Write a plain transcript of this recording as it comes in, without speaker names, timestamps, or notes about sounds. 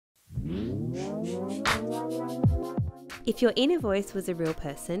If your inner voice was a real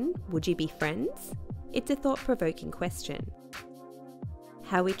person, would you be friends? It's a thought-provoking question.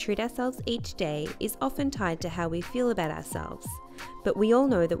 How we treat ourselves each day is often tied to how we feel about ourselves, but we all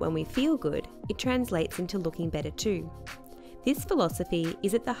know that when we feel good, it translates into looking better too. This philosophy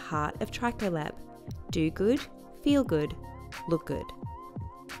is at the heart of trico.lab. Do good, feel good, look good.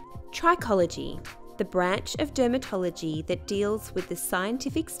 Trichology, the branch of dermatology that deals with the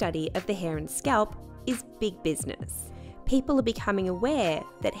scientific study of the hair and scalp, is big business. People are becoming aware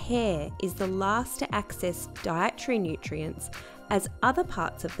that hair is the last to access dietary nutrients, as other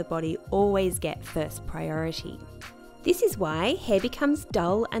parts of the body always get first priority. This is why hair becomes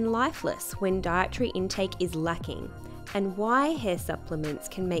dull and lifeless when dietary intake is lacking, and why hair supplements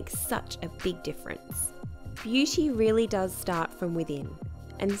can make such a big difference. Beauty really does start from within,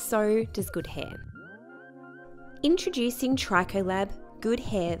 and so does good hair. Introducing trico.lab Good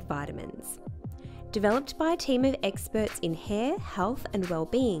Hair Vitamins. Developed by a team of experts in hair, health and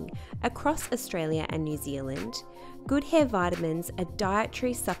well-being across Australia and New Zealand, Good Hair Vitamins are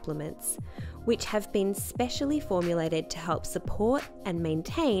dietary supplements which have been specially formulated to help support and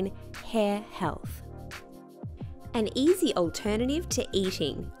maintain hair health. An easy alternative to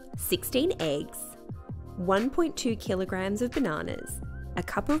eating 16 eggs, 1.2 kilograms of bananas, a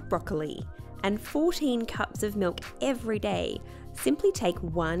cup of broccoli, and 14 cups of milk every day. Simply take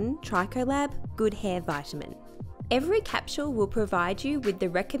one trico.lab Good Hair Vitamin. Every capsule will provide you with the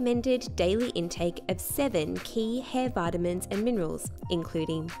recommended daily intake of 7 key hair vitamins and minerals,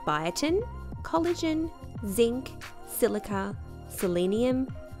 including biotin, collagen, zinc, silica, selenium,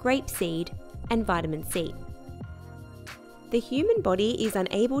 grapeseed, and vitamin C. The human body is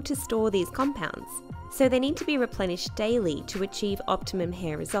unable to store these compounds, so they need to be replenished daily to achieve optimum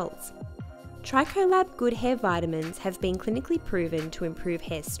hair results. trico.lab Good Hair Vitamins have been clinically proven to improve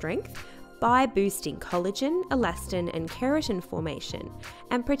hair strength by boosting collagen, elastin and keratin formation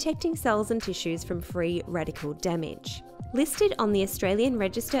and protecting cells and tissues from free radical damage. Listed on the Australian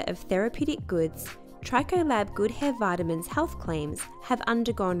Register of Therapeutic Goods, trico.lab Good Hair Vitamins health claims have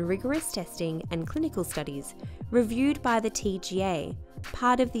undergone rigorous testing and clinical studies reviewed by the TGA,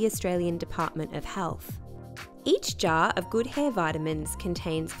 part of the Australian Department of Health. Each jar of Good Hair Vitamins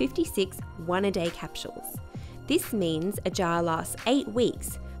contains 56 one-a-day capsules. This means a jar lasts 8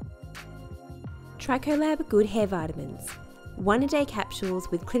 weeks. trico.lab Good Hair Vitamins, one-a-day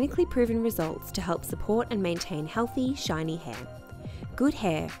capsules with clinically proven results to help support and maintain healthy, shiny hair. Good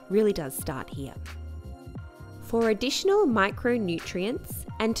hair really does start here. For additional micronutrients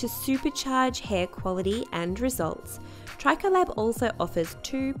and to supercharge hair quality and results, trico.lab also offers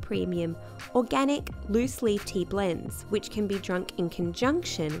 2 premium organic loose leaf tea blends, which can be drunk in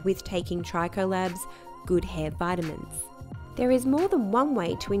conjunction with taking trico.lab's Good Hair Vitamins. There is more than one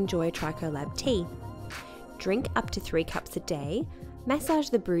way to enjoy trico.lab tea. Drink up to 3 cups a day, massage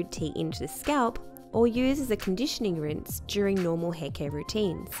the brewed tea into the scalp, or use as a conditioning rinse during normal hair care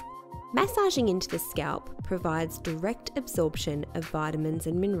routines. Massaging into the scalp provides direct absorption of vitamins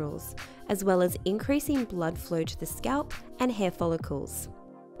and minerals, as well as increasing blood flow to the scalp and hair follicles.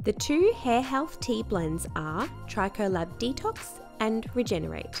 The 2 hair health tea blends are trico.lab Detox and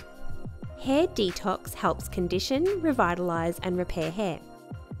Regenerate. Hair Detox helps condition, revitalise and repair hair.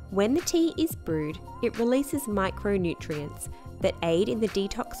 When the tea is brewed, it releases micronutrients that aid in the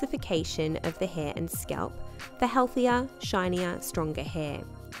detoxification of the hair and scalp for healthier, shinier, stronger hair.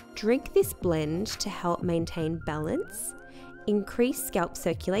 Drink this blend to help maintain balance, increase scalp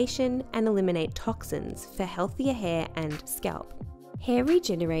circulation and eliminate toxins for healthier hair and scalp. Hair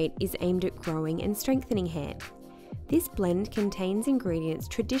Regenerate is aimed at growing and strengthening hair. This blend contains ingredients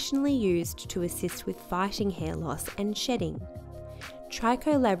traditionally used to assist with fighting hair loss and shedding.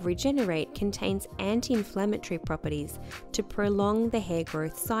 trico.lab Regenerate contains anti-inflammatory properties to prolong the hair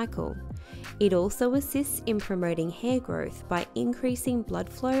growth cycle. It also assists in promoting hair growth by increasing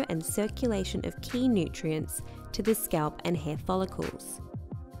blood flow and circulation of key nutrients to the scalp and hair follicles.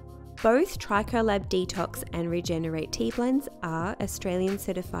 Both trico.lab Detox and Regenerate tea blends are Australian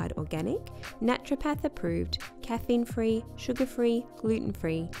certified organic, naturopath approved, caffeine-free, sugar-free,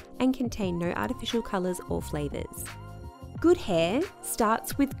 gluten-free, and contain no artificial colours or flavours. Good hair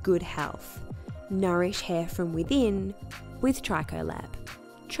starts with good health. Nourish hair from within with trico.lab.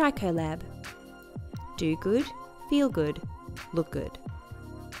 trico.lab. Do good, feel good, look good.